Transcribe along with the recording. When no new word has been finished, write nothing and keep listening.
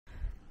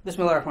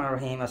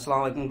Bismillahirrahmanirrahim.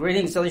 Assalamu alaikum.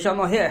 Greetings,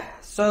 alishanmao here.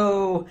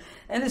 So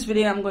in this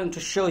video I'm going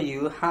to show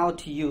you how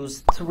to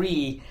use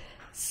three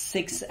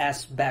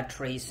 6S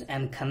batteries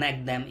and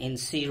connect them in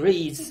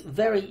series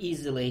very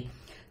easily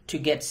to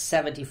get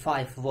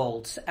 75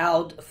 volts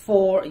out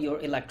for your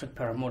electric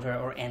power motor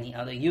or any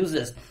other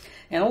uses.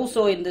 And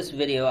also in this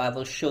video I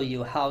will show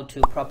you how to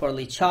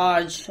properly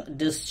charge,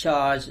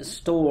 discharge,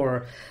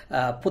 store,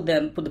 put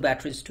the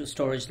batteries to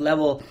storage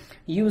level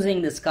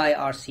using the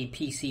SkyRC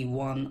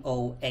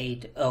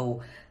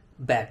PC1080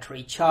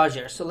 battery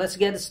charger. So let's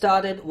get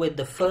started with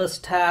the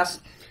first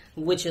task,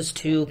 which is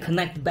to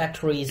connect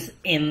batteries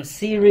in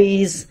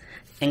series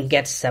and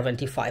get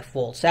 75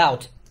 volts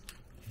out.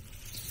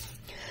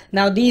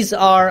 Now these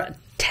are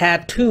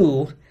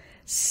Tattoo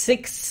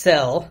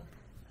 6-cell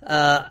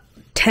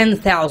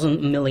 10,000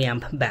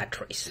 milliamp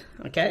batteries.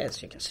 Okay,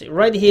 as you can see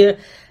right here,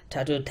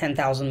 Tattoo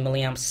 10,000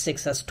 milliamp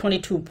 6S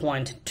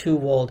 22.2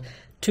 volt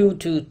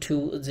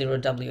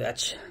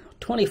 2220WH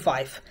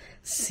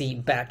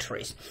 25C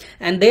batteries,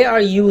 and they are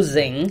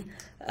using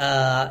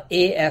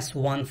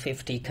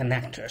AS150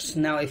 connectors.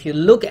 Now if you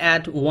look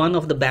at one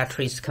of the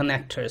batteries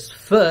connectors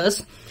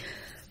first,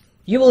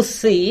 you will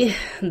see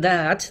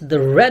that the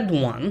red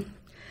one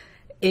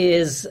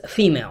is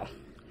female.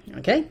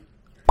 Okay,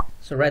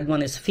 so red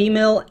one is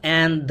female,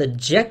 and the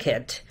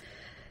jacket,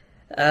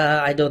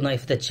 I don't know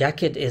if the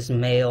jacket is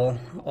male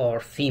or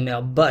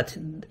female, but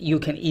you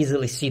can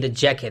easily see the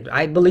jacket.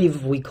 I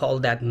believe we call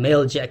that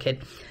male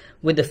jacket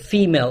with the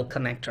female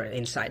connector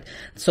inside.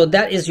 So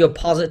that is your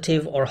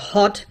positive or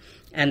hot,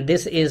 and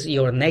this is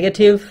your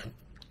negative,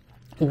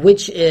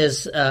 which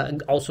is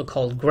also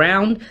called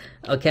ground.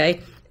 Okay,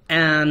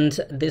 and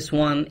this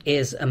one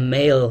is a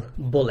male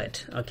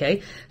bullet.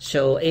 Okay,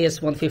 so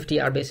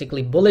AS150 are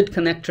basically bullet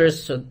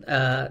connectors, so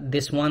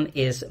this one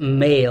is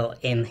male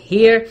in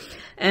here,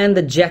 and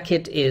the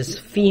jacket is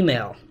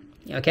female.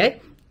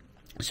 Okay,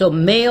 so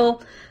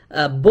male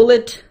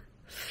bullet,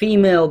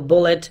 female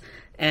bullet,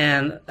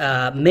 and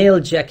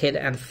male jacket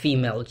and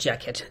female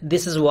jacket.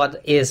 This is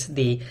what is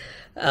the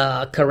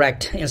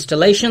correct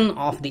installation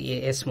of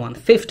the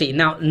AS150.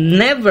 Now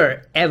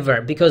never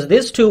ever, because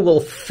these two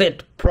will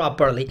fit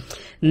properly,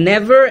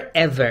 never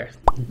ever,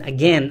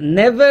 again,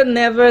 never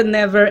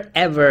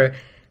ever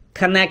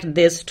connect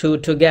these two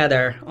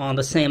together on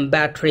the same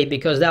battery,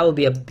 because that will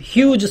be a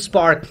huge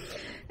spark,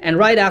 and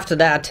right after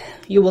that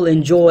you will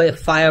enjoy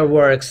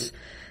fireworks,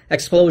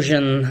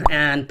 explosion,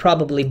 and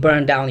probably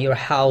burn down your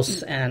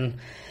house and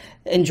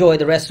enjoy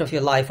the rest of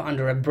your life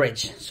under a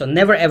bridge. So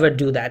never ever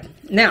do that.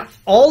 Now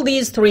all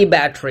these three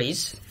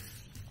batteries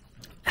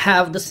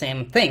have the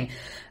same thing.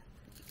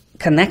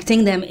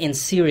 Connecting them in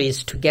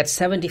series to get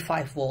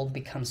 75 volt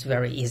becomes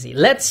very easy.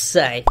 Let's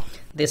say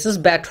this is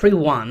battery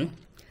 1,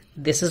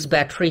 this is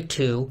battery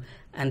 2,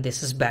 and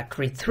this is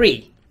battery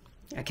 3.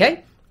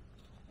 Okay,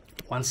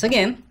 once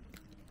again,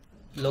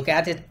 look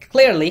at it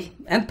clearly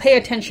and pay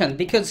attention,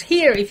 because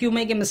here if you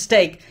make a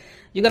mistake,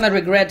 you're gonna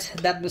regret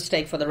that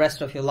mistake for the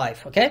rest of your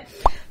life. Okay,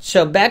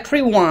 so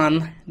battery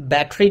 1,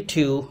 battery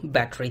 2,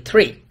 battery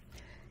 3.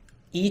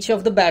 Each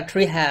of the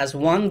battery has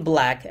one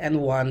black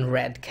and one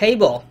red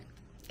cable.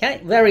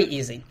 Okay, very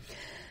easy.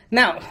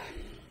 Now,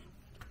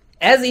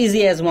 as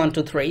easy as 1,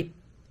 2, 3,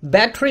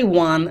 battery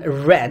 1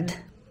 red,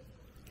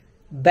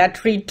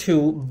 battery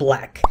 2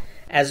 black.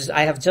 As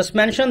I have just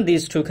mentioned,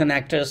 these two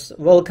connectors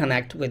will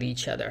connect with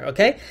each other.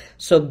 Okay,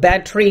 so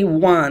battery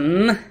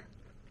 1,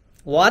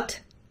 what?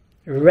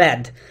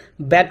 Red.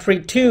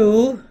 Battery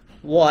 2,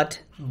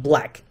 what?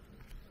 Black.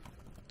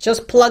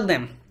 Just plug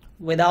them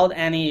without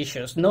any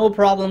issues. No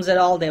problems at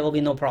all. There will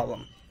be no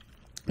problem.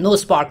 No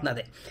spark,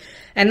 nothing.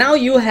 And now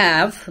you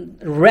have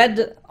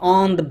red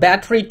on the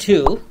battery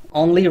 2,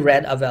 only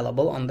red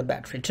available on the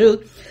battery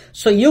 2.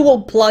 So you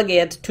will plug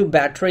it to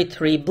battery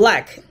 3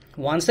 black.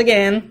 Once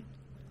again,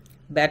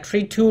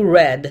 battery 2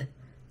 red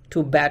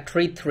to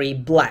battery 3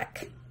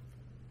 black.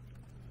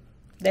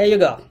 There you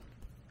go.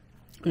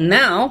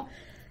 Now,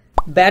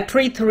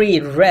 battery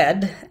 3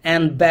 red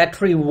and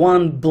battery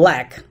 1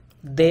 black,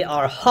 they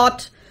are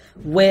hot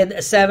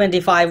with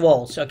 75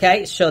 volts.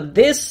 Okay, so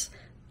this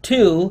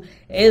 2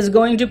 is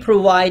going to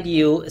provide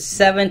you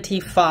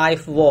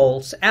 75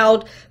 volts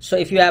out. So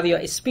if you have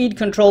your speed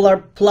controller,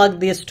 plug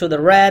this to the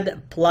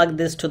red, plug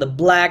this to the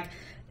black,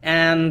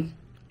 and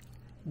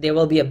there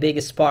will be a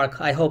big spark.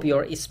 I hope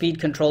your speed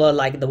controller,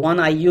 like the one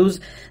I use,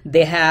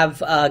 they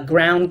have a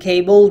ground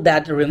cable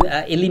that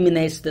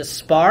eliminates the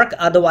spark.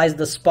 Otherwise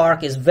the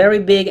spark is very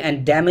big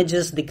and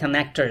damages the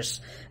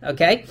connectors.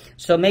 Okay,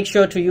 so make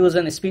sure to use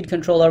a speed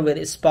controller with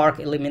a spark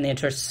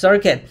eliminator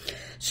circuit.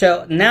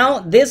 So now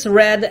this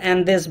red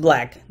and this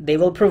black, they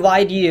will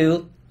provide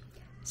you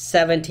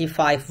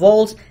 75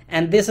 volts,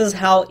 and this is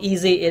how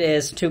easy it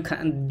is to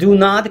do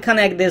not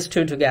connect these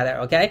two together.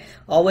 Okay,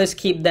 always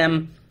keep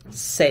them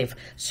safe.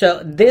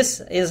 So this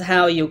is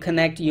how you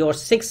connect your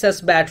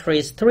 6S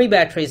batteries, 3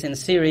 batteries in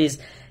series,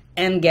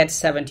 and get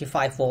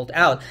 75 volt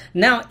out.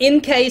 Now,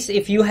 in case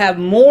if you have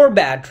more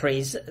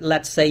batteries,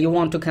 let's say you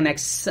want to connect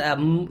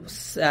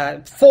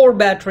 4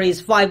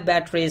 batteries, 5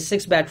 batteries,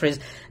 6 batteries,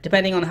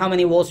 depending on how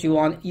many volts you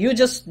want, you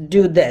just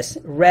do this: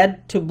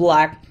 red to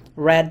black,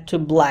 red to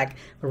black,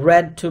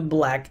 red to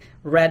black,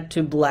 red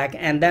to black,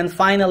 and then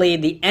finally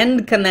the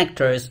end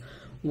connectors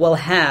will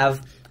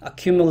have a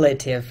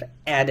cumulative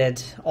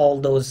added all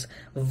those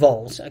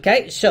volts.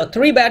 Okay, so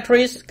 3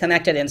 batteries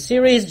connected in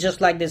series just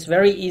like this,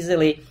 very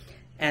easily,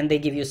 and they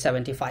give you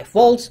 75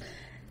 volts.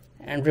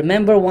 And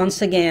remember,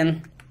 once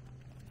again,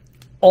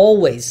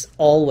 always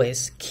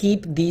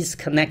keep these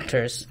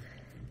connectors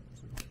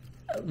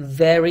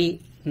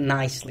very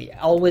nicely.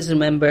 Always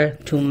remember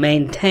to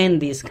maintain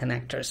these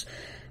connectors.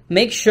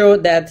 Make sure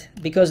that,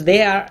 because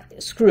they are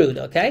screwed,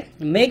 okay,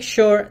 make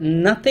sure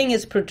nothing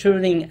is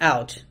protruding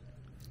out.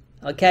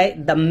 Okay,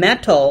 the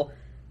metal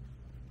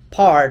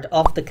part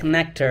of the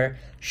connector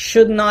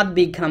should not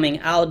be coming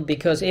out,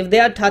 because if they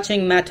are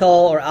touching metal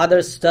or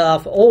other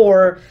stuff,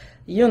 or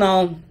you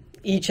know,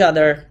 each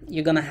other,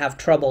 you're gonna have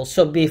trouble.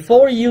 So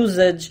before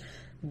usage,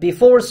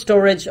 before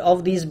storage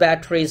of these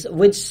batteries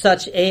with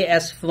such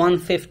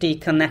AS150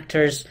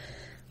 connectors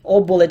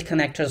or bullet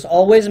connectors,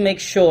 always make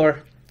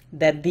sure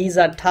that these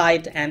are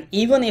tight, and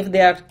even if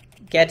they are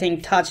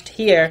getting touched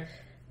here,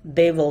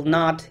 they will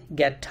not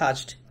get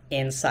touched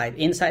inside.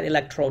 Inside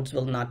electrodes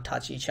will not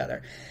touch each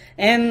other.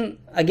 And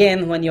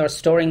again, when you're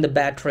storing the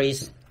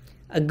batteries,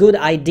 a good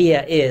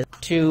idea is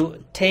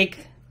to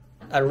take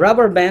a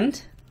rubber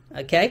band,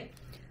 okay,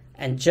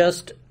 and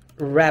just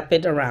wrap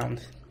it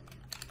around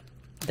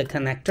the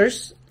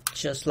connectors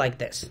just like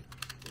this.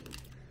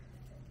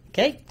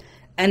 Okay,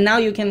 and now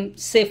you can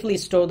safely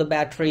store the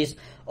batteries.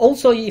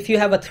 Also, if you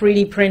have a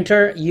 3D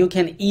printer, you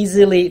can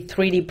easily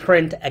 3D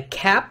print a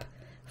cap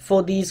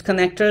for these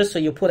connectors. So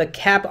you put a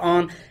cap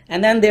on,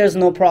 and then there's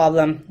no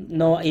problem,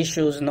 no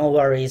issues, no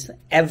worries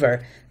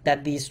ever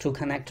that these 2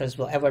 connectors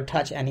will ever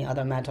touch any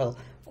other metal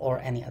or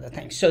any other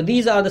thing. So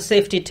these are the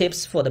safety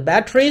tips for the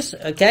batteries,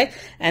 okay?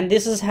 And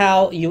this is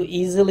how you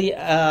easily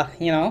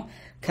you know,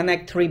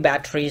 connect 3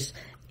 batteries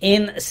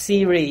in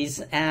series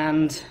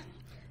and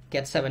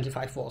get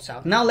 75 volts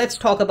out. Now let's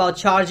talk about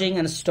charging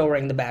and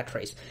storing the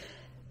batteries.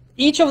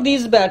 Each of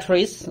these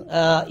batteries,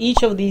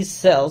 each of these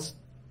cells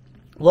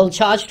will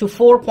charge to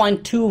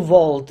 4.2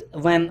 volt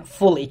when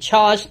fully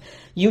charged.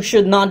 You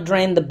should not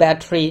drain the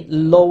battery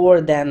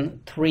lower than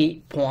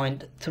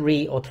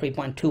 3.3 or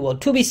 3.2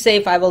 volt. To be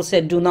safe, I will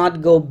say do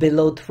not go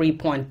below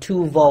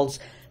 3.2 volts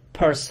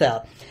per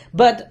cell.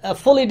 But a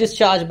fully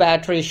discharged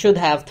battery should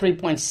have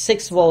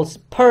 3.6 volts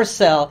per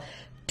cell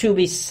to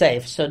be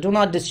safe. So do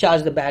not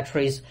discharge the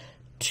batteries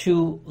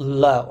too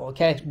low,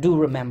 okay? Do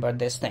remember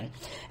this thing.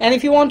 And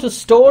if you want to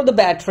store the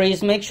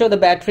batteries, make sure the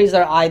batteries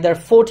are either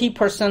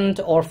 40%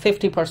 or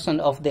 50%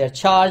 of their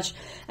charge,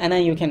 and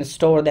then you can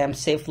store them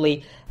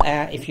safely.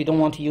 If you don't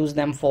want to use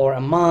them for a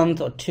month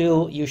or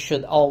 2, you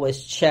should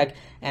always check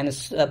and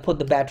put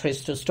the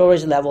batteries to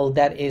storage level.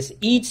 That is,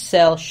 each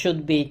cell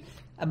should be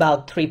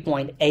about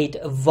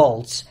 3.8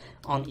 volts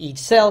on each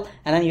cell,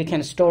 and then you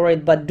can store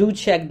it, but do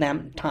check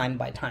them time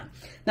by time.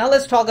 Now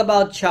let's talk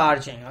about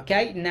charging,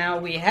 okay? Now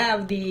we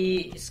have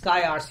the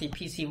SkyRC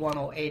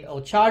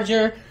PC1080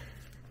 charger.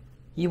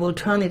 You will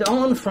turn it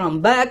on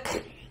from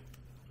back.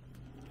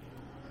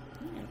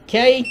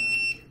 Okay.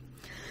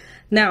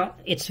 Now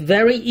it's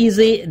very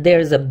easy.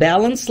 There's a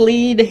balance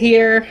lead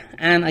here,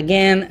 and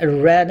again,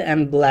 red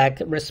and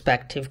black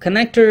respective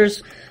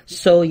connectors.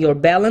 So your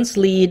balance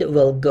lead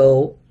will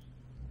go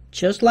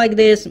just like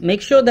this.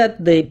 Make sure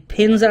that the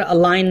pins are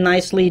aligned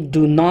nicely.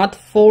 Do not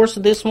force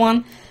this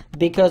one,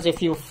 because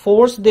if you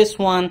force this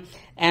one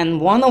and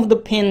one of the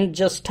pin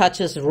just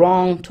touches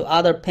wrong to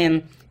other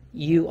pin,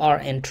 you are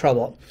in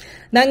trouble.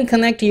 Then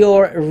connect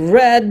your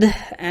red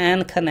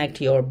and connect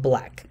your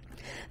black.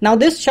 Now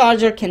this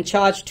charger can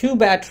charge 2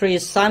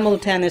 batteries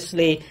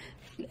simultaneously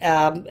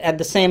at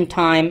the same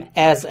time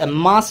as a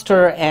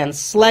master and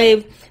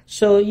slave,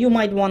 so you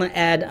might want to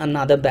add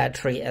another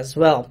battery as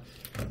well.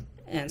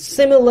 And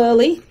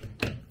similarly,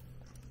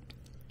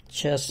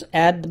 just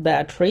add the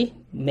battery,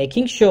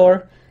 making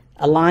sure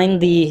align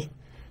the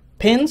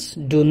pins.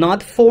 Do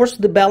not force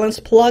the balance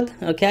plug,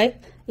 okay?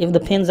 If the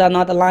pins are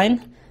not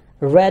aligned,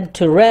 red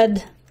to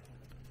red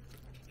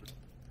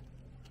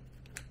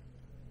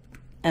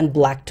and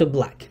black to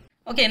black.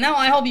 Okay, now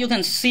I hope you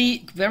can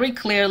see very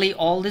clearly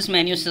all these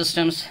menu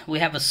systems. We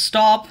have a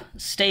stop,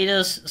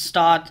 status,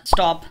 start,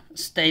 stop,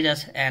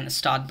 status, and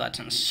start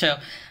buttons. So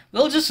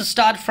we'll just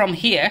start from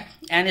here,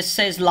 and it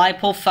says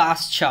LiPo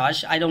fast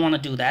charge. I don't want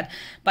to do that.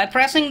 By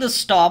pressing the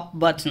stop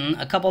button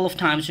a couple of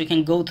times, you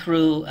can go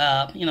through,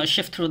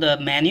 shift through the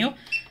menu.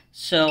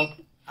 So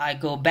I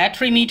go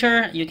battery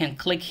meter. You can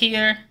click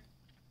here,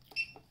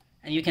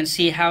 and you can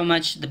see how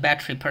much the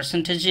battery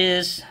percentage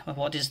is,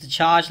 what is the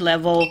charge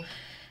level.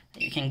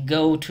 You can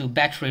go to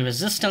battery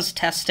resistance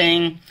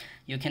testing.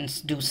 You can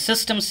do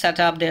system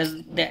setup.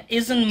 There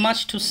isn't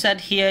much to set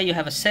here. You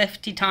have a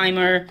safety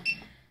timer,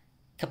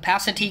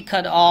 capacity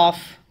cut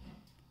off,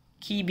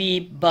 key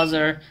beep,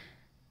 buzzer,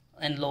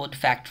 and load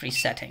factory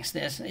settings.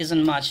 There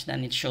isn't much,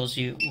 then it shows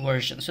you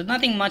version. So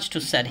nothing much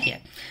to set here.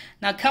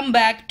 Now come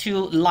back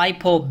to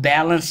LiPo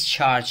balance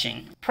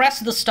charging. Press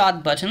the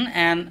start button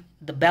and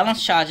the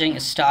balance charging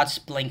starts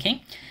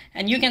blinking.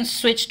 And you can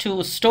switch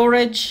to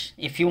storage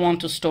if you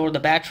want to store the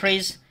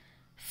batteries.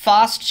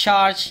 Fast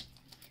charge,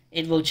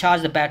 it will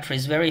charge the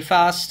batteries very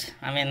fast.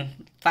 I mean,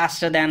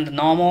 faster than the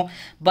normal.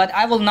 But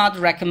I will not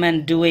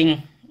recommend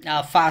doing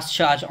fast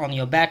charge on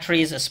your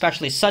batteries,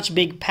 especially such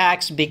big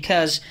packs,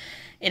 because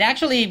it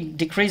actually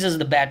decreases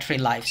the battery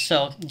life.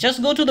 So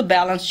just go to the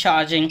balance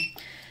charging,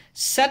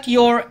 set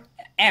your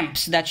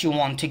amps that you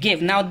want to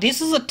give. Now this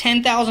is a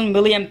 10,000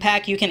 milliamp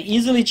pack. You can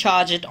easily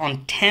charge it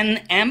on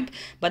 10 amp,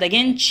 but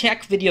again,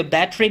 check with your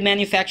battery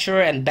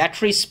manufacturer and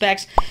battery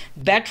specs.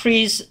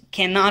 Batteries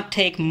cannot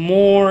take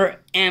more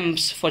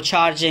amps for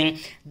charging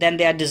than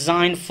they are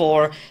designed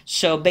for.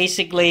 So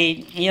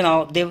basically, you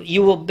know,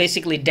 you will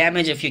basically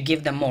damage if you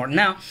give them more.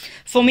 Now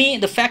for me,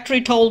 the factory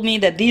told me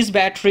that these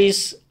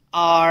batteries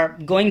are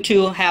going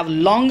to have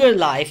longer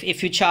life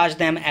if you charge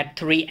them at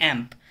 3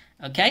 amp.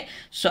 Okay,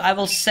 so I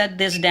will set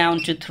this down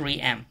to 3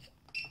 amp.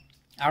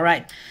 All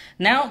right,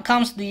 now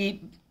comes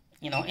the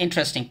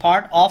interesting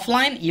part.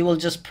 Offline, you will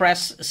just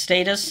press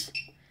status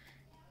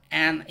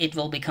and it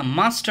will become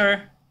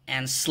master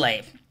and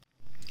slave.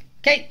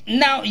 Okay,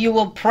 now you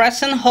will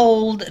press and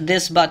hold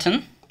this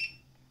button.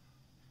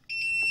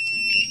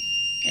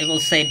 It will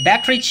say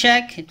battery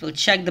check. It will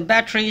check the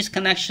batteries,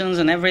 connections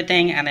and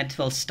everything, and it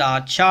will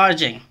start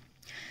charging.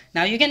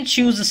 Now you can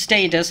choose the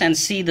status and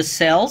see the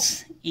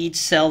cells, each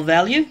cell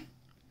value.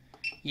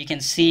 You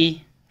can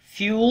see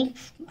fuel,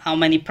 how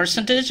many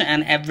percentage,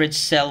 and average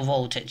cell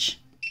voltage.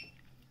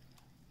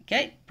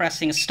 Okay,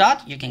 pressing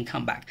start, you can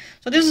come back.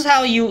 So this is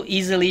how you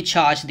easily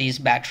charge these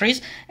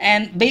batteries.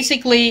 And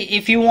basically,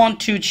 if you want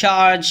to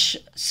charge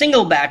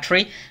single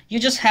battery, you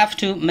just have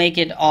to make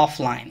it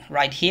offline.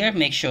 Right here,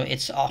 make sure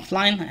it's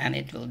offline and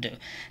it will do.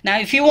 Now,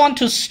 if you want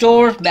to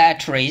store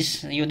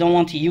batteries, you don't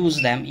want to use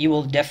them, you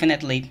will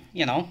definitely,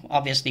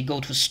 obviously go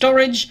to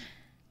storage,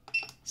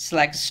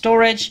 select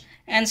storage,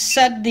 and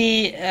set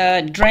the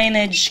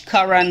drainage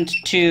current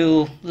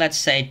to, let's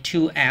say,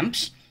 2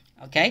 amps.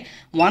 Okay,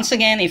 once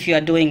again, if you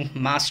are doing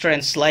master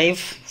and slave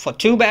for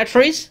 2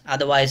 batteries,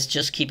 otherwise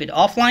just keep it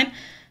offline,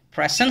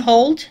 press and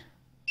hold,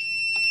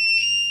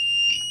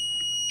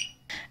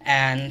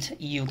 and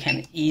you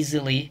can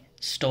easily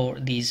store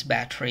these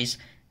batteries,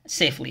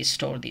 safely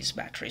store these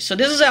batteries. So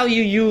this is how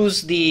you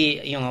use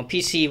the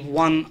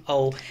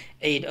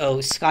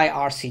PC1080 Sky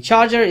RC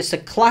charger. It's a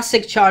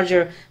classic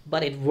charger,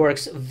 but it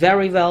works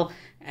very well,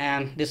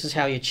 and this is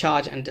how you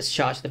charge and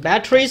discharge the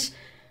batteries.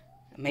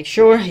 Make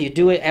sure you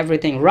do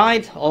everything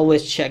right.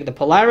 Always check the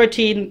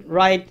polarity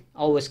right.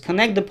 Always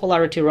connect the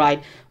polarity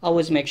right.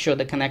 Always make sure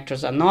the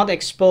connectors are not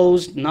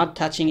exposed, not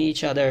touching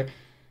each other.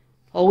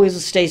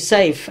 Always stay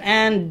safe.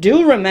 And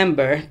do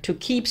remember to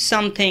keep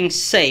something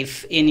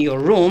safe in your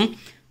room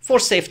for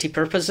safety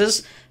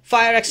purposes.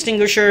 Fire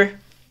extinguisher.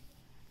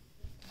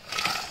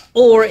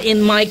 Or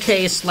in my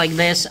case like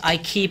this, I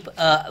keep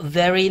a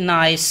very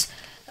nice,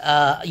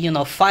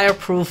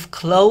 fireproof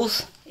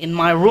clothes in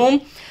my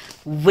room.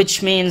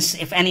 Which means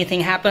if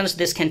anything happens,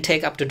 this can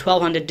take up to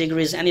 1200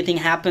 degrees. Anything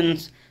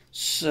happens,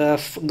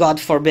 God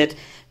forbid,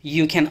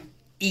 you can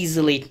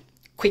easily,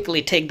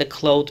 quickly take the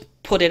cloth,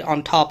 put it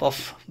on top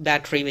of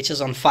battery which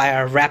is on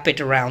fire, wrap it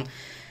around,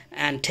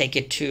 and take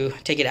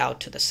it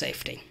out to the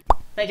safety.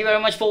 Thank you very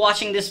much for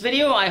watching this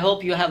video. I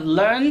hope you have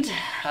learned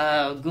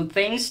good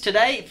things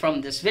today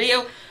from this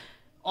video.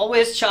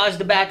 Always charge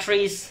the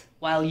batteries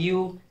while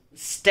you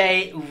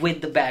stay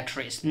with the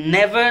batteries.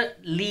 Never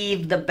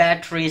leave the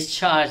batteries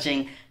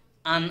charging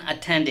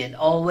unattended.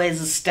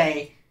 Always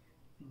stay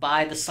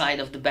by the side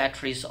of the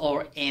batteries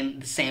or in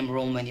the same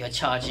room when you're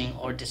charging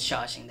or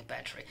discharging the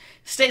battery.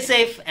 Stay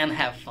safe and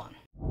have fun.